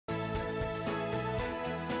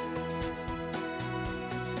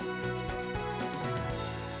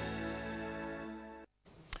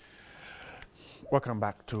Welcome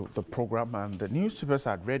back to the program, and the newspapers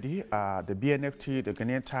are ready. The BNFT, the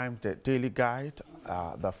Ghanaian Times, the Daily Guide,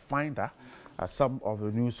 the Finder, some of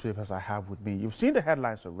the newspapers I have with me. You've seen the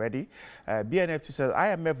headlines already. BNFT says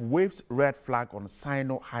IMF waves red flag on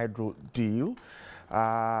Sino-Hydro deal.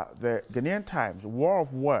 The Ghanaian Times, war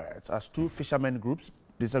of words as two fishermen groups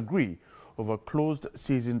disagree over closed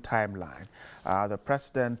season timeline. The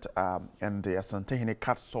president and the Asantehene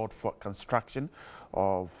cut short for construction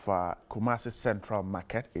of Kumasi Central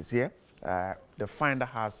Market is here. The Finder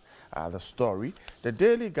has the story. The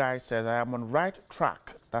Daily Guide says, I am on right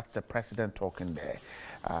track. That's the president talking there.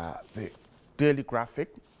 The Daily Graphic,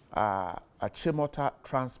 a Chimota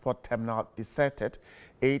Transport Terminal deserted,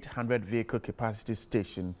 800 vehicle capacity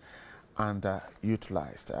station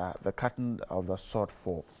underutilized. The cutting of the sort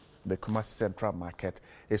for the Kumasi Central Market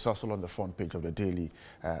is also on the front page of the Daily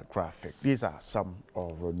Graphic. These are some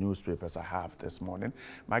of the newspapers I have this morning.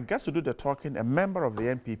 My guest to do the talking, a member of the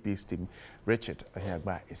MPP's team, Richard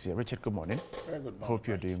Ahiagba, is here. Richard, good morning. Very good morning. Hope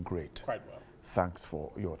you're doing great. Quite well. Thanks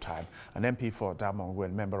for your time. An MP for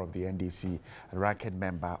Damongwe, member of the NDC, a ranking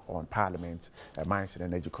member on Parliament's Mines and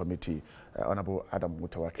Energy Committee, Honorable Adam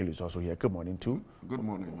Mutawakil is also here. Good morning too. Good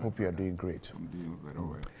morning. Hope you are doing great. I'm doing very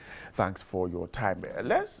well. Thanks for your time.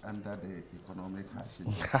 Let's under the economic hardship.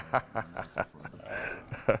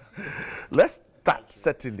 Let's start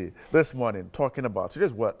certainly this morning talking about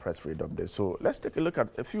today's World Press Freedom Day. So let's take a look at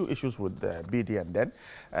a few issues with the BD, and then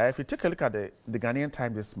if you take a look at the Ghanaian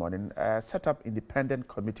Times this morning, set up independent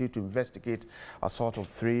committee to investigate assault of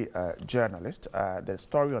 3 journalists. The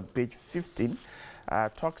story on page 15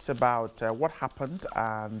 talks about what happened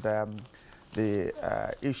and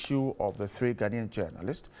the issue of the 3 Ghanaian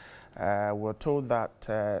journalists. We're told that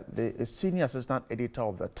the senior assistant editor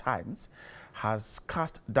of the Times has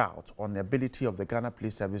cast doubt on the ability of the Ghana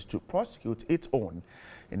Police Service to prosecute its own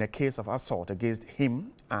in a case of assault against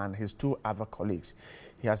him and his 2 other colleagues.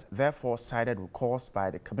 He has therefore sided with calls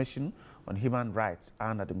by the Commission on Human Rights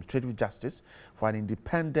and Administrative Justice for an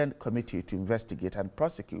independent committee to investigate and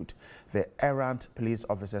prosecute the errant police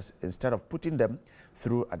officers instead of putting them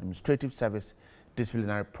through administrative service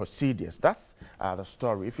disciplinary procedures. That's the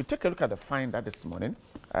story. If you take a look at the Finder this morning,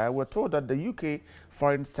 we're told that the UK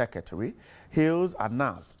Foreign Secretary hails and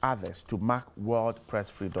asks others to mark World Press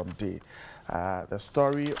Freedom Day. The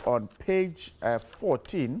story on page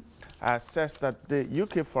 14 says that the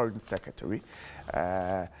UK Foreign Secretary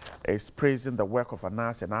is praising the work of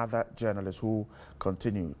Anas and other journalists who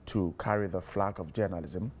continue to carry the flag of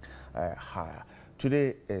journalism higher.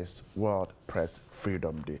 Today is World Press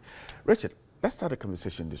Freedom Day. Richard, let's start a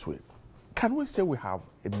conversation this way. Can we say we have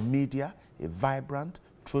a media, a vibrant,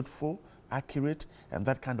 truthful, accurate, and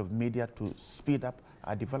that kind of media to speed up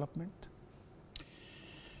our development?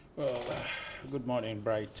 Well, good morning,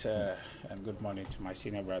 Bright, and good morning to my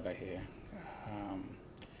senior brother here,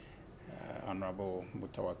 Honorable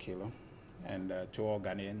Mutawakilo, and to all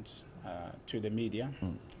Ghanaians, to the media,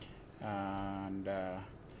 and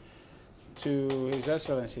to His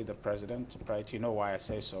Excellency the President. Bright, you know why I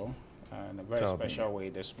say so. In a very special way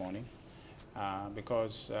this morning,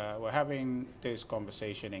 because we're having this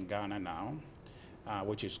conversation in Ghana now,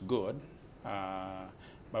 which is good,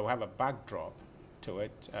 but we have a backdrop to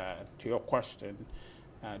it. To your question,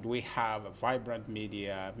 do we have a vibrant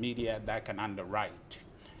media that can underwrite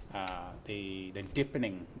the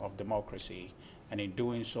deepening of democracy, and in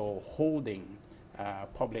doing so, holding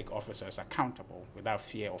public officers accountable without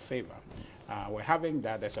fear or favor? We're having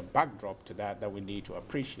that. There's a backdrop to that we need to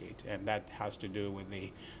appreciate, and that has to do with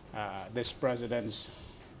this president's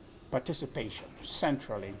participation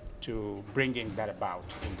centrally to bringing that about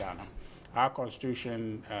in Ghana. Our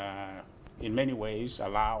constitution, in many ways,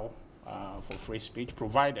 allow for free speech,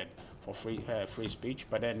 provided for free speech,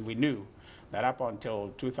 but then we knew that up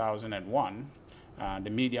until 2001, the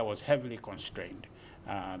media was heavily constrained.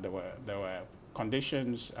 There were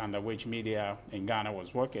conditions under which media in Ghana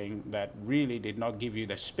was working that really did not give you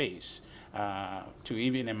the space to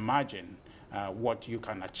even imagine what you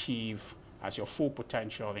can achieve as your full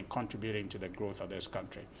potential in contributing to the growth of this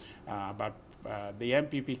country. But the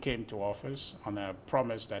MPP came to office on a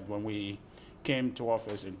promise that when we came to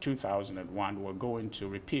office in 2001, we're going to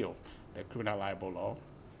repeal the criminal libel law,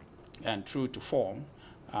 and true to form,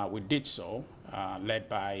 we did so, led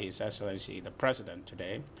by His Excellency the President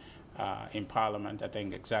today. In Parliament, I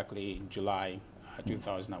think exactly in July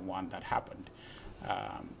 2001 that happened.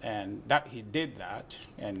 And that he did that,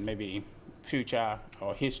 and maybe future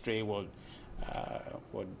or history would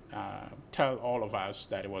tell all of us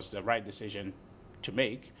that it was the right decision to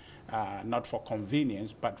make, not for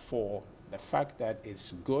convenience, but for the fact that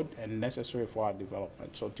it's good and necessary for our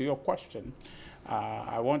development. So to your question,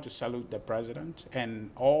 I want to salute the president and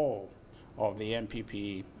all of the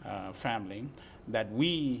NPP family that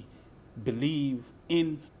we believe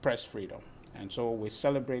in press freedom. And so we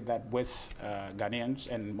celebrate that with Ghanaians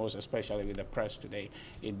and most especially with the press today.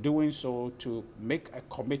 In doing so, to make a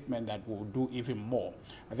commitment that we'll do even more.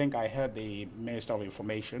 I think I heard the Minister of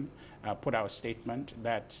Information put out a statement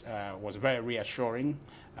that was very reassuring,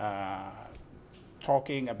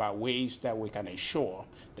 talking about ways that we can ensure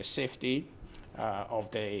the safety of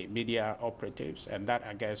the media operatives, and that,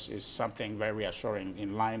 I guess, is something very reassuring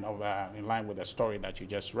in line with the story that you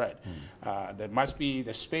just read. There must be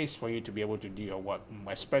the space for you to be able to do your work,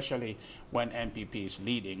 especially when NPP is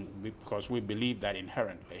leading, because we believe that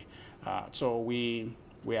inherently. So we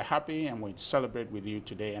are happy and we celebrate with you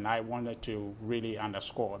today, and I wanted to really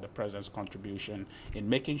underscore the President's contribution in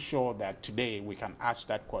making sure that today we can ask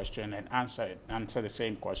that question and answer the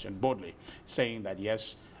same question boldly, saying that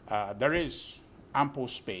yes, there is ample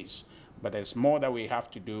space, but there's more that we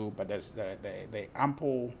have to do, but there's the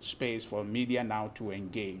ample space for media now to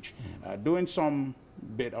engage, doing some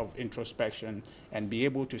bit of introspection and be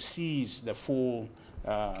able to seize the full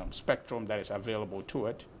spectrum that is available to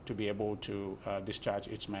it to be able to discharge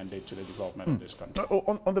its mandate to the development of this country.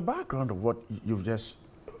 On the background of what you've just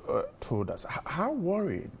told us, how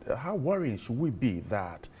worrying should we be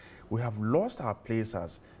that we have lost our place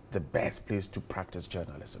as the best place to practice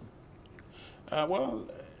journalism? Well,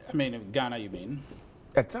 I mean, in Ghana, you mean?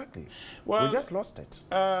 Exactly. Well, we just lost it.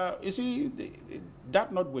 You see,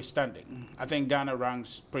 that notwithstanding, I think Ghana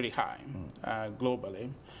ranks pretty high globally,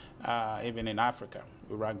 even in Africa.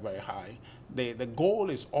 We rank very high. The goal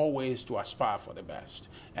is always to aspire for the best.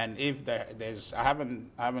 And if I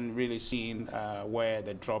haven't really seen where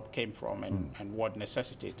the drop came from and what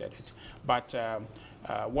necessitated it. But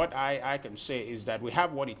what I can say is that we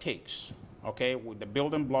have what it takes. Okay, the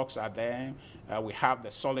building blocks are there. We have the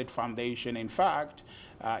solid foundation. In fact,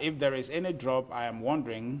 if there is any drop, I am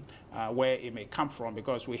wondering where it may come from,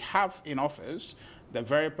 because we have in office the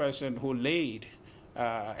very person who laid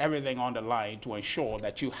everything on the line to ensure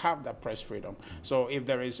that you have that press freedom. So if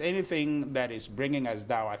there is anything that is bringing us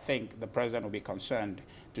down, I think the president will be concerned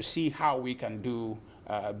to see how we can do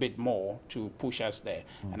a bit more to push us there.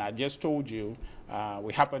 And I just told you,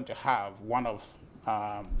 we happen to have one of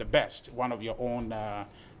the best, one of your own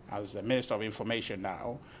as the Minister of Information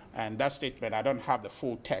now. And that statement, I don't have the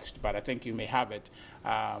full text, but I think you may have it,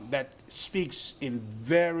 that speaks in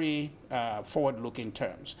very forward-looking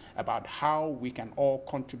terms about how we can all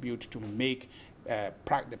contribute to make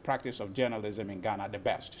the practice of journalism in Ghana the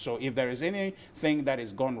best. So if there is anything that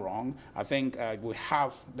has gone wrong, I think we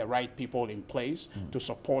have the right people in place to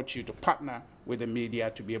support you, to partner with the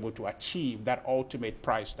media to be able to achieve that ultimate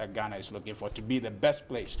prize that Ghana is looking for, to be the best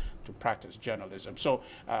place to practice journalism. So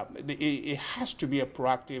it has to be a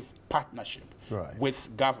proactive partnership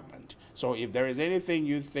with government. So if there is anything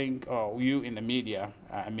you think, or you in the media,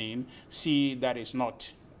 see that is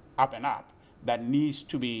not up and up, that needs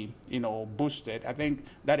to be, boosted, I think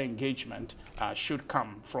that engagement should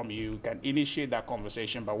come from you. You can initiate that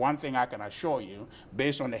conversation. But one thing I can assure you,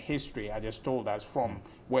 based on the history I just told us from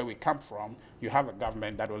where we come from, you have a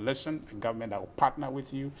government that will listen, a government that will partner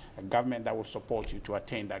with you, a government that will support you to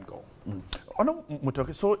attain that goal. Honorable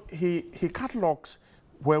Mutoke, so he catalogs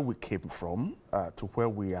where we came from to where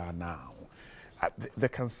we are now. The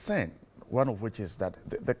concern, one of which is that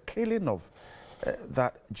the killing of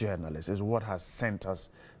that journalist is what has sent us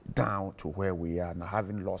down to where we are now,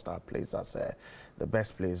 having lost our place as the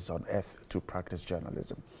best place on earth to practice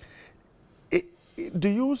journalism. Do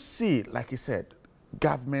you see, like you said,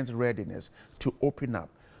 government's readiness to open up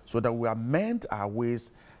so that we amend our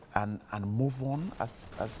ways and move on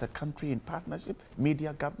as a country in partnership,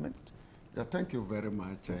 media, government? Yeah, thank you very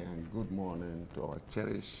much, and good morning to our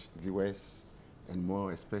cherished viewers, and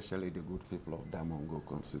more especially the good people of Damongo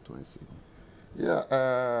constituency.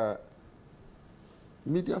 Yeah,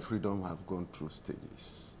 media freedom have gone through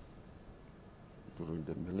stages. During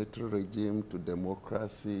the military regime to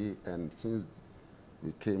democracy, and since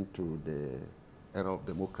we came to the era of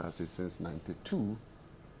democracy since '92,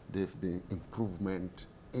 there've been improvement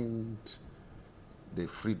in the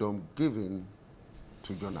freedom given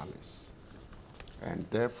to journalists. And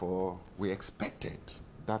therefore, we expected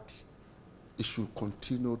that it should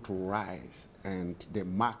continue to rise and the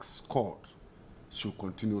marks scored should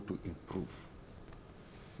continue to improve.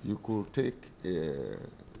 You could take,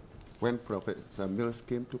 when Professor Mills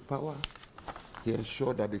came to power, he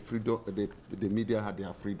ensured that the media had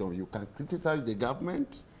their freedom. You can criticize the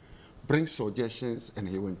government, bring suggestions, and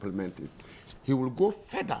he will implement it. He will go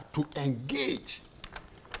further to engage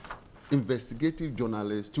investigative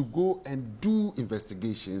journalists to go and do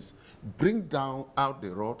investigations, bring down out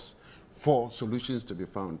the rods for solutions to be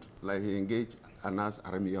found. Like he engaged Anas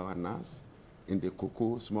Aremeyaw Anas in the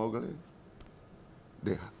cocoa smuggling,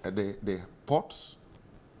 the ports.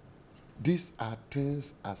 These are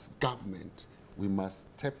things as government we must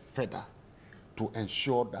step further to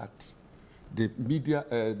ensure that the media,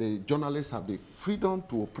 the journalists have the freedom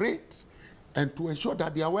to operate and to ensure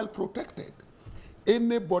that they are well protected.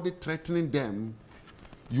 Anybody threatening them,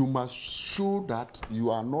 you must show that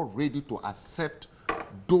you are not ready to accept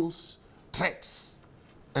those threats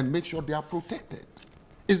and make sure they are protected.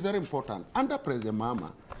 It's very important. Under President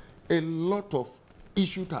Mahama, a lot of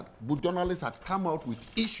issues that journalists had come out with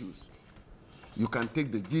issues. You can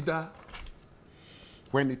take the JIDA.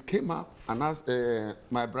 When it came up, and as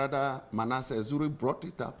my brother Manasseh Zuri brought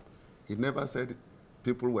it up, he never said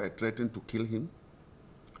people were threatening to kill him.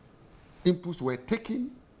 Inputs were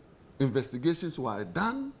taken, investigations were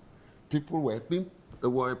done, people were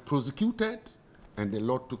prosecuted, and the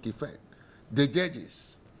law took effect. The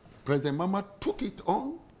judges, President Mahama took it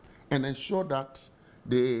on and ensured that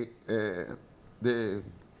the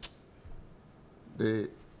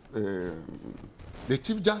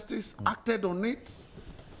Chief Justice acted on it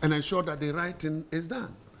and ensured that the right thing is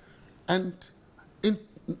done. And in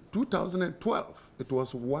 2012, it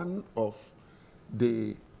was one of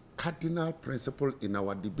the cardinal principles in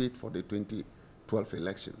our debate for the 2012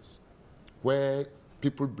 elections, where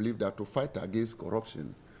people believe that to fight against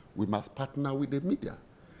corruption, we must partner with the media.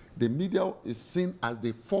 The media is seen as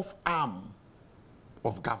the fourth arm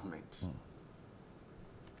of government.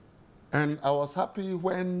 And I was happy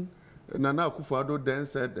when Nana Akufo-Addo then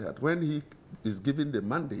said that when he is given the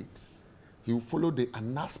mandate, he will follow the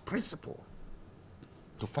Anas principle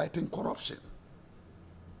to fighting corruption.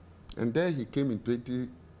 And there he came in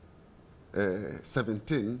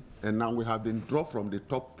 2017, and now we have been dropped from the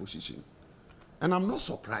top position. And I'm not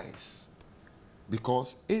surprised,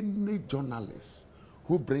 because any journalist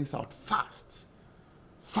who brings out facts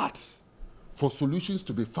for solutions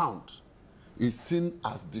to be found is seen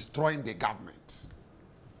as destroying the government.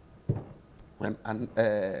 When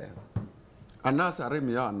Anas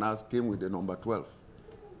Aremeyaw Anas came with the number 12,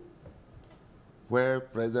 where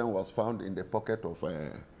president was found in the pocket of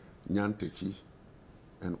Nyantechi,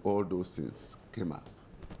 and all those things came up.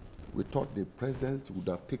 We thought the president would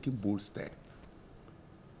have taken bold steps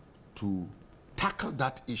to tackle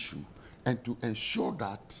that issue and to ensure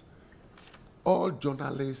that all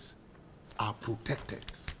journalists are protected.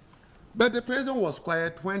 But the president was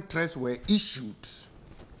quiet when threats were issued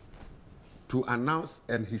to Anas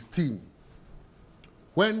and his team.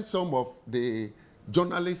 When some of the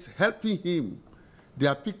journalists helping him,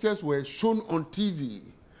 their pictures were shown on TV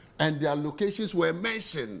and their locations were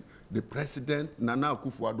mentioned, the president, Nana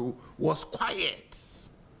Akufo-Addo, was quiet.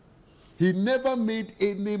 He never made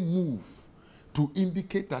any move to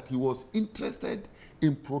indicate that he was interested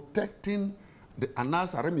in protecting the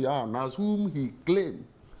Anas Aremeyaw Anas, whom he claimed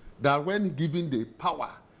that when given the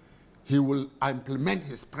power, he will implement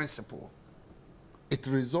his principle. It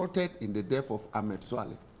resulted in the death of Ahmed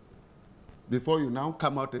Swale. Before you now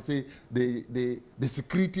come out and say the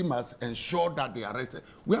security must ensure that they are arrested.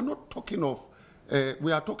 We are not talking of,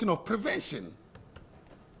 we are talking of prevention.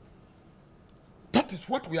 That is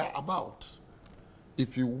what we are about.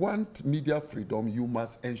 If you want media freedom, you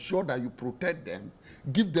must ensure that you protect them,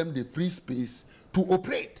 give them the free space to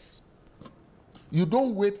operate. You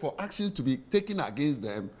don't wait for actions to be taken against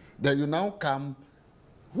them, then you now come.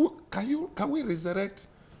 Can we resurrect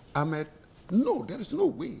Ahmed? No, there is no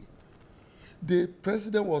way. The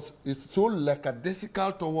president is so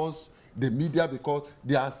lackadaisical towards the media because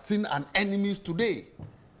they are seen as enemies today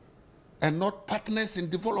and not partners in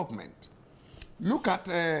development. Look at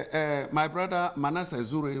my brother Manasseh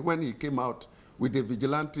Zuri when he came out with the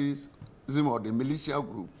vigilantism or the militia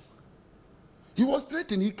group. He was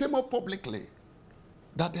threatened. He came up publicly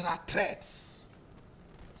that there are threats.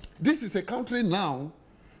 This is a country now,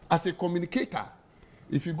 as a communicator,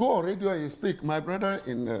 if you go on radio and you speak, my brother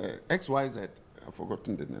in XYZ, I've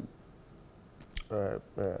forgotten the name.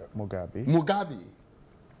 Mugabe. Mugabe.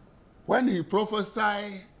 When he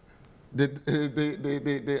prophesied the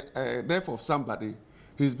death of somebody,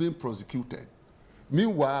 he's being prosecuted.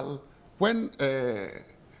 Meanwhile, when the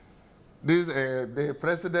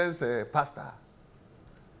president's pastor,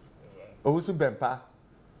 Owusu Bempah,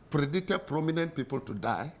 predicted prominent people to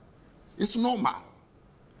die, it's normal.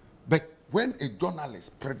 But when a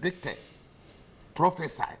journalist predicted,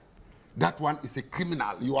 prophesied, that one is a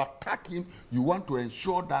criminal. You attack him, you want to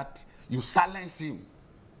ensure that you silence him.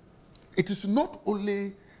 It is not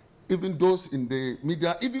only even those in the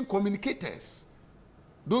media, even communicators.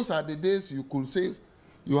 Those are the days you could say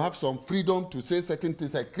you have some freedom to say certain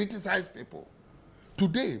things and criticize people.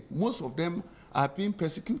 Today, most of them are being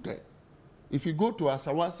persecuted. If you go to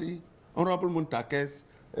Asawasi, Honorable Muntake's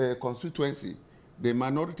constituency, the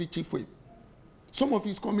minority chief whip, some of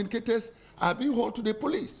his communicators are being hauled to the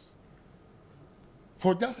police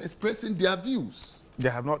for just expressing their views. They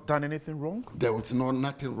have not done anything wrong? There was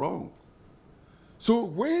nothing wrong. So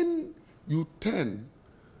when you turn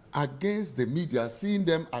against the media, seeing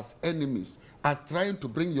them as enemies, as trying to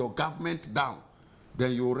bring your government down,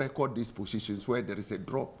 then you record these positions where there is a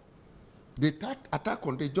drop. The attack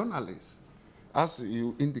on the journalists, as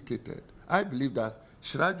you indicated, I believe that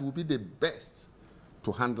Siraj will be the best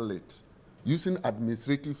to handle it. Using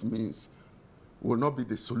administrative means will not be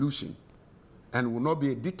the solution and will not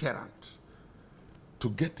be a deterrent to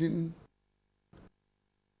getting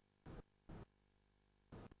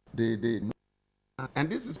and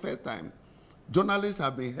this is first time journalists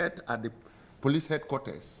have been hurt at the police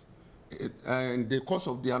headquarters in the course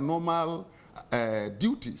of their normal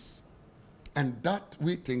duties. And that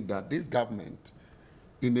we think that this government,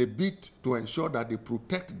 in a bid to ensure that they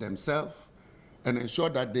protect themselves and ensure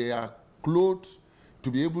that they are clothed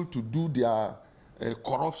to be able to do their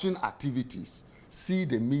corruption activities, see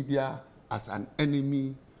the media as an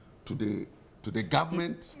enemy to the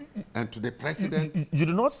government and to the president. You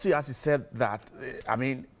do not see, as he said, that, I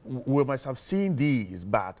mean, we must have seen these,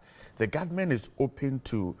 but the government is open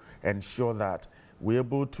to ensure that we're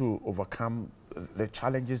able to overcome the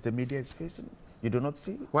challenges the media is facing. You do not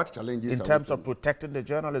see? What challenges? In terms of protecting the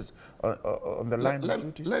journalists on the line of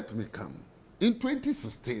duty? Let me come. In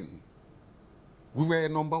 2016, we were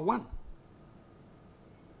 #1.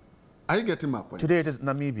 Are you getting my point? Today it is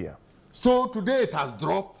Namibia. So today it has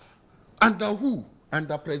dropped. Under who?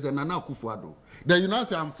 Under President Nana Akufo-Addo. Then you now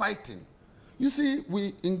say, I'm fighting. You see,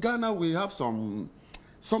 in Ghana, we have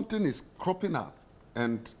something is cropping up.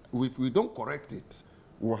 And if we don't correct it,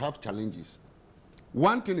 we'll have challenges.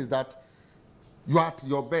 One thing is that you are at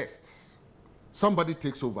your best. Somebody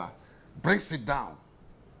takes over, brings it down,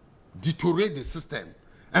 deteriorate the system,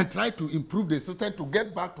 and try to improve the system to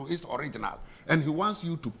get back to its original. And he wants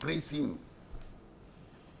you to praise him.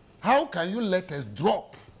 How can you let us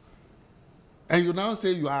drop? And you now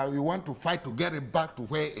say you want to fight to get it back to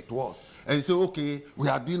where it was. And you say, okay, we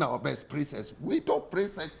are doing our best, praise us. We don't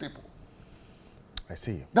praise such people. I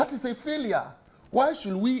see. That is a failure. Why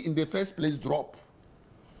should we in the first place drop?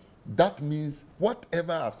 That means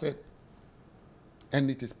whatever I've said,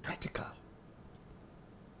 and it is practical.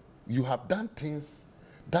 You have done things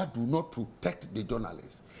that do not protect the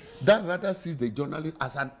journalists, that rather sees the journalist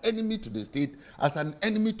as an enemy to the state, as an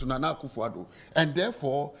enemy to Nana Akufo-Addo, and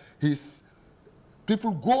therefore his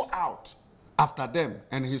people go out after them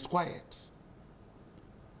and he's quiet.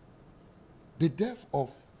 The death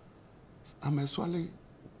of Amerswale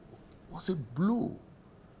was a blow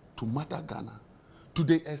to Mother Ghana, to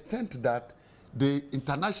the extent that the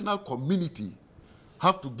international community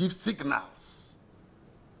have to give signals.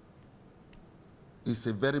 It's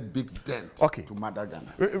a very big dent to Mother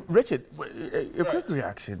Ghana. Richard, a quick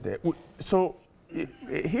reaction there. So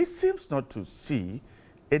he seems not to see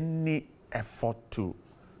any effort to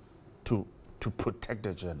protect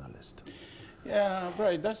the journalist. Yeah,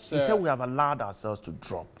 right. That's. He said we have allowed ourselves to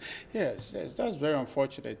drop. Yes, that's very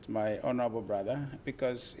unfortunate, my honorable brother,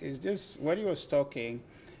 because it's just when he was talking,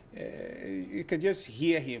 you could just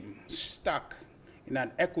hear him stuck in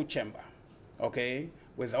an echo chamber, okay,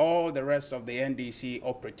 with all the rest of the NDC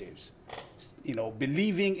operatives, you know,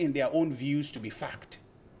 believing in their own views to be fact.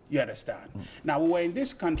 You understand? Now, we were in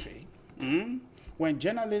this country when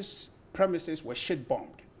journalists' premises were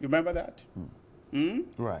shit-bombed. You remember that?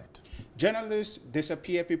 Right. Journalists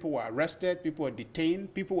disappeared, people were arrested, people were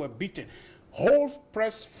detained, people were beaten. Whole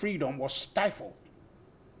press freedom was stifled.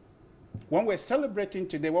 When we're celebrating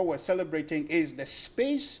today, what we're celebrating is the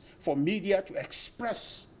space for media to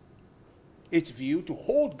express its view, to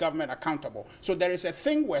hold government accountable. So there is a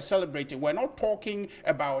thing we're celebrating. We're not talking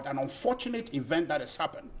about an unfortunate event that has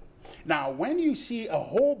happened. Now, when you see a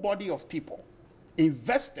whole body of people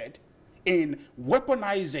invested in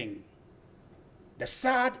weaponizing the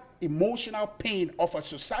sad emotional pain of a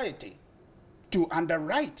society to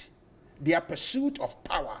underwrite their pursuit of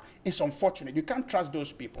power, is unfortunate. You can't trust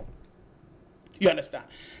those people. You understand?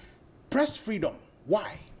 Press freedom.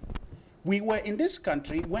 Why? We were in this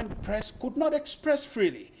country when press could not express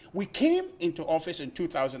freely. We came into office in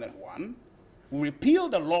 2001. We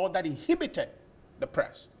repealed the law that inhibited the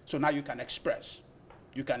press. So now you can express.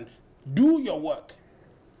 You can do your work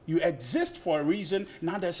You exist for a reason.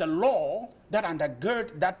 Now there's a law that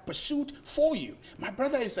undergird that pursuit for you. My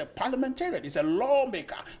brother is a parliamentarian, he's a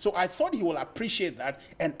lawmaker. So I thought he will appreciate that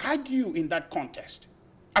and argue in that context,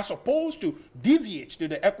 as opposed to deviate to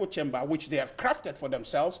the echo chamber, which they have crafted for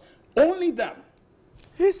themselves, only them.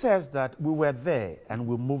 He says that we were there and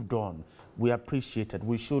we moved on. We appreciated,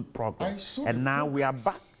 we showed progress. And now we are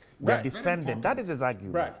back. We are descending. That is his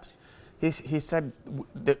argument. Right. He said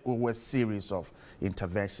there were a series of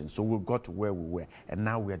interventions, so we got to where we were, and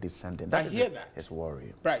now we are descending. I hear that. His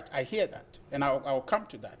worry. Right, I hear that, and I'll come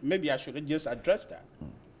to that. Maybe I should just address that.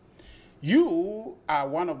 You are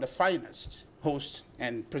one of the finest hosts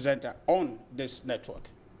and presenter on this network,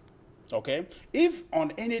 okay? If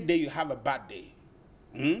on any day you have a bad day,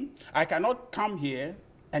 I cannot come here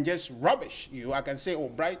and just rubbish you. I can say, oh,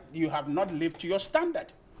 Bright, you have not lived to your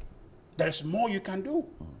standard. There is more you can do.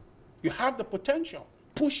 You have the potential.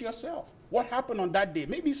 Push yourself. What happened on that day?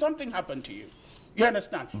 Maybe something happened to you. You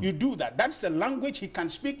understand? You do that. That's the language he can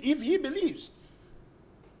speak if he believes.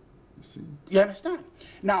 You see? You understand?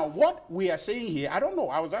 Now, what we are saying here, I don't know.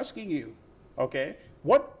 I was asking you, okay,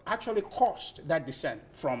 what actually caused that descent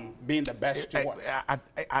from being the best to what?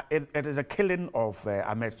 It is a killing of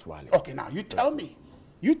Ahmed Suale. Okay, now you tell me.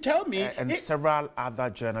 You tell me. And several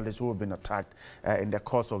other journalists who have been attacked in the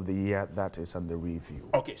course of the year that is under review.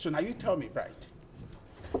 Okay, so now you tell me, Bright.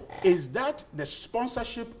 Is that the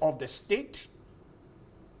sponsorship of the state?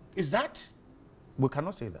 Is that? We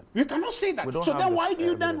cannot say that. You cannot say that. So then why do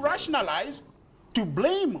you then rationalize to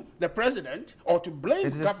blame the president or to blame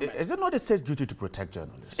government? Is it not a state's duty to protect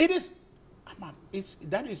journalists? It is.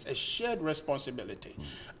 That is a shared responsibility.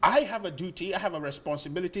 I have a duty, I have a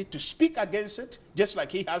responsibility to speak against it, just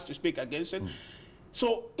like he has to speak against it.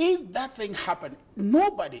 So if that thing happened,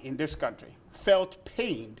 nobody in this country felt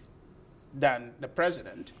pained than the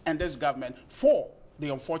president and this government for the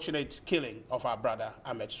unfortunate killing of our brother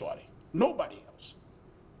Ahmed Suale. Nobody else.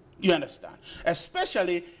 You understand?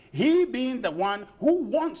 Especially he being the one who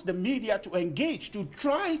wants the media to engage, to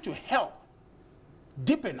try to help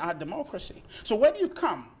deepen our democracy. So when you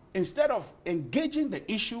come, instead of engaging the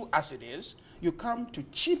issue as it is, you come to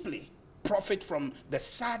cheaply profit from the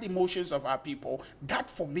sad emotions of our people. That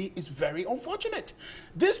for me is very unfortunate.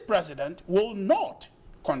 This president will not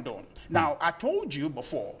condone. Now, I told you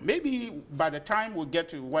before, maybe by the time we get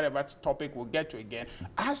to whatever topic we'll get to again,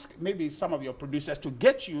 ask maybe some of your producers to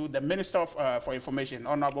get you the Minister of, for Information,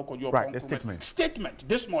 Honorable Kojo Oppong-Nkrumah's statement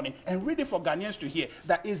this morning and read it for Ghanaians to hear.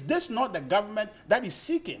 That is this not the government that is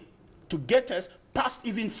seeking to get us past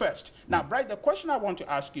even first? Now, Bright, the question I want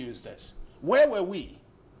to ask you is this. Where were we?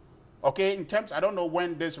 Okay, in terms, I don't know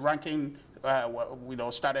when this ranking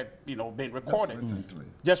started, being recorded.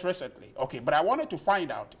 Just recently. Okay, but I wanted to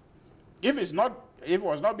find out if it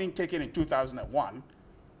was not being taken in 2001.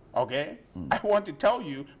 Okay, I want to tell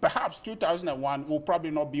you, perhaps 2001 will probably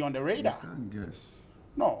not be on the radar. You can't guess.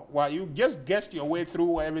 No, well, you just guessed your way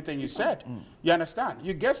through everything you said. You understand?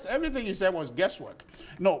 You guessed everything you said was guesswork.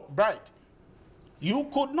 No, Bright. You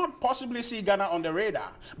could not possibly see Ghana on the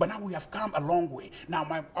radar, but now we have come a long way. Now,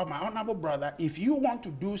 my honorable brother, if you want to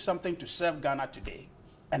do something to serve Ghana today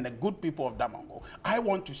and the good people of Damongo, I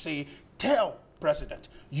want to say, tell President,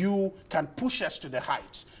 you can push us to the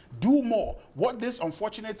heights. Do more. What these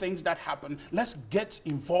unfortunate things that happen, let's get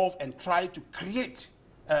involved and try to create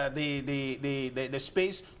the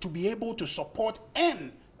space to be able to support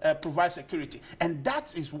and provide security. And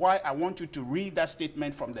that is why I want you to read that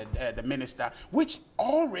statement from the minister, which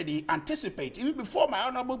already anticipates, even before my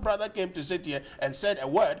honorable brother came to sit here and said a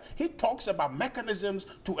word, he talks about mechanisms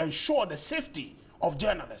to ensure the safety of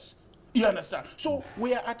journalists. You understand? So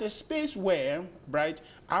we are at a space where, Bright,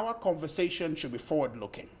 our conversation should be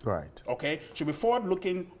forward-looking. Right. Okay? Should be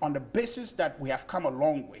forward-looking on the basis that we have come a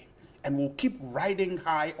long way. And we'll keep riding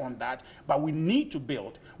high on that, but we need to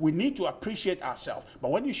build. We need to appreciate ourselves. But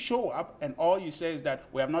when you show up and all you say is that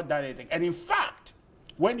we have not done anything, and in fact,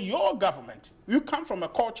 when your government, you come from a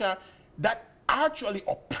culture that actually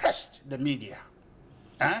oppressed the media,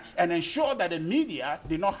 and ensure that the media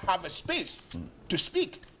did not have a space to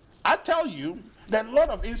speak. I tell you, there are a lot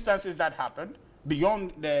of instances that happened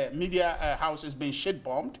beyond the media houses being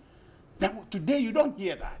shit-bombed. Now, today you don't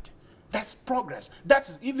hear that. That's progress.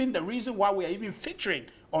 That's even the reason why we are even featuring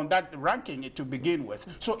on that ranking to begin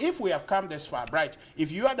with. So if we have come this far, Bright,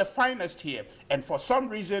 if you are the finest here, and for some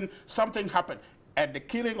reason something happened at the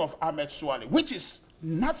killing of Ahmed Suale, which is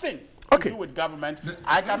nothing to do with government,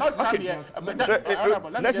 I cannot come here.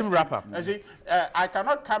 Let him wrap up. See, I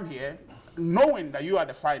cannot come here knowing that you are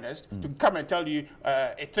the finest to come and tell you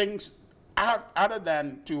things other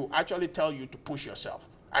than to actually tell you to push yourself.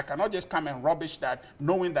 I cannot just come and rubbish that,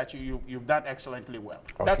 knowing that you've done excellently well.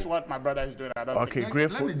 Okay. That's what my brother is doing. I don't Okay, think.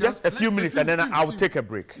 grateful. Just a few minutes and then I'll take a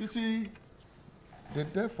break. You see, the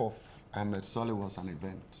death of Ahmed Solly was an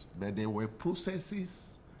event, but there were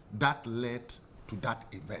processes that led to that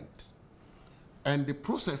event. And the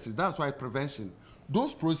processes, that's why prevention,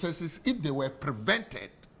 those processes, if they were prevented,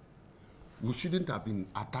 we shouldn't have been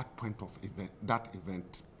at that point of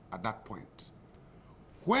event, at that point.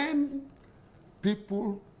 When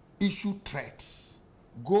people issue threats,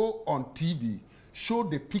 go on TV, show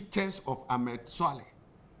the pictures of Ahmed Solly,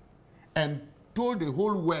 and told the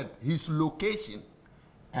whole world his location,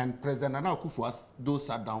 and President Nana Akufo-Addo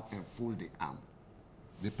sat down and folded the arm.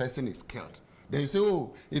 The person is killed. They say,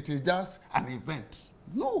 oh, it is just an event.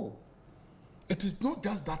 No, it is not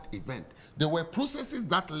just that event. There were processes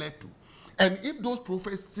that led to. And if those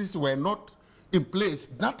processes were not in place,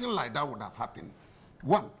 nothing like that would have happened.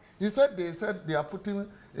 One, they said they are putting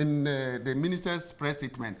in the minister's press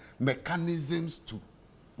statement mechanisms to.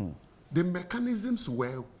 The mechanisms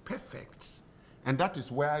were perfect. And that is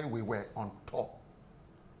why we were on top.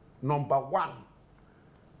 Number one,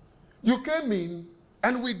 you came in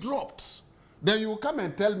and we dropped. Then you come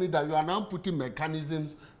and tell me that you are now putting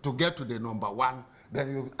mechanisms to get to the number one.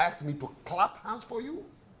 Then you ask me to clap hands for you?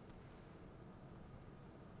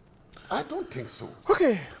 I don't think so.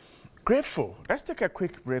 Okay, grateful. Let's take a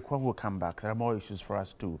quick break. When we come back, there are more issues for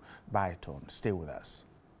us to bite on. Stay with us.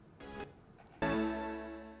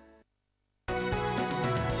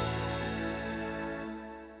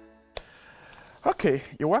 Okay,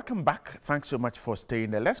 you're welcome back. Thanks so much for staying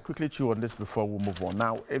there. Let's quickly chew on this before we move on.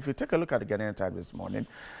 Now, if you take a look at the Ghanaian Times this morning,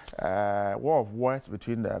 war of words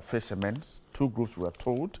between the fishermen, two groups were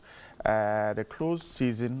told. The close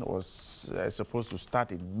season was supposed to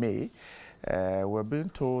start in May. We're being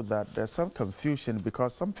told that there's some confusion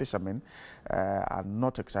because some fishermen are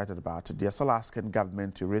not excited about it. They're still asking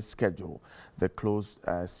government to reschedule the close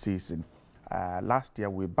season. Last year,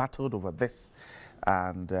 we battled over this,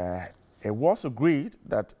 and it was agreed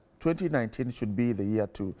that 2019 should be the year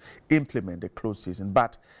to implement the closed season,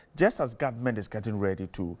 but just as government is getting ready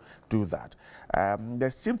to do that,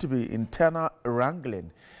 there seemed to be internal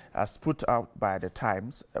wrangling as put out by the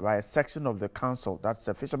Times by a section of the council, that's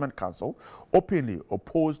the Fishermen Council, openly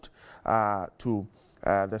opposed to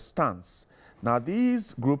the stance. Now,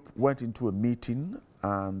 these group went into a meeting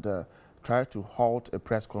and tried to halt a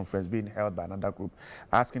press conference being held by another group,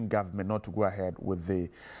 asking government not to go ahead with the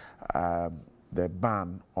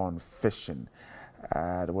ban on fishing.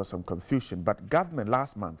 There was some confusion, but government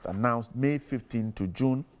last month announced May 15 to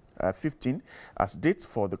June 15 as dates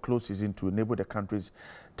for the close season to enable the country's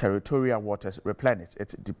territorial waters replenish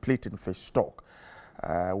its depleting fish stock.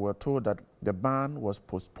 We're told that the ban was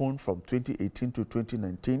postponed from 2018 to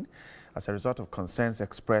 2019 as a result of concerns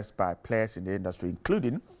expressed by players in the industry,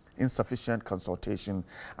 including insufficient consultation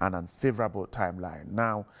and unfavorable timeline.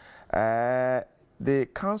 Now, the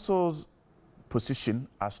council's position,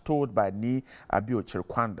 as told by Ni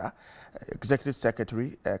Abio-Chirkwanda, Executive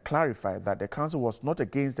Secretary, clarified that the council was not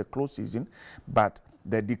against the close season, but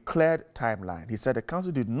the declared timeline. He said the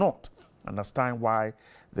council did not understand why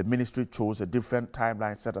the ministry chose a different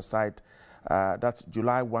timeline set aside, that's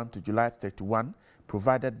July 1 to July 31,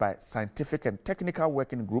 provided by scientific and technical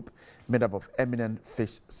working group made up of eminent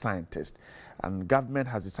fish scientists. And government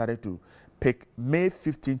has decided to pick May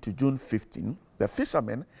 15 to June 15. The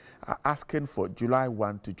fishermen are asking for July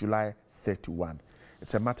 1 to July 31.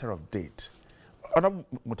 It's a matter of date. Honorable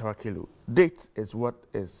Mutawakilu, date is what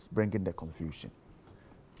is bringing the confusion.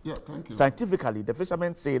 Yeah, thank you. Scientifically, the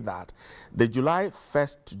fishermen say that the July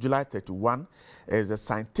 1st to July 31 is a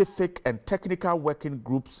scientific and technical working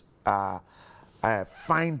groups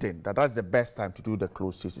finding that that's the best time to do the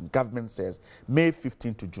close season. Government says May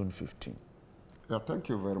 15 to June 15. Yeah, thank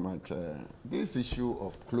you very much. This issue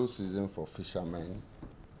of close season for fishermen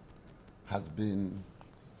has been,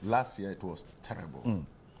 last year it was terrible,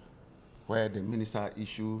 where the minister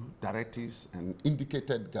issued directives and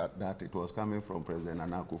indicated that it was coming from President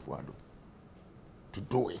Nana Akufo-Addo to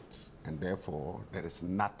do it, and therefore there is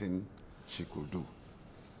nothing she could do.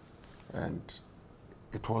 And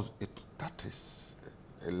that is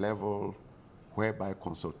a level whereby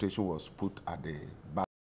consultation was put at the back.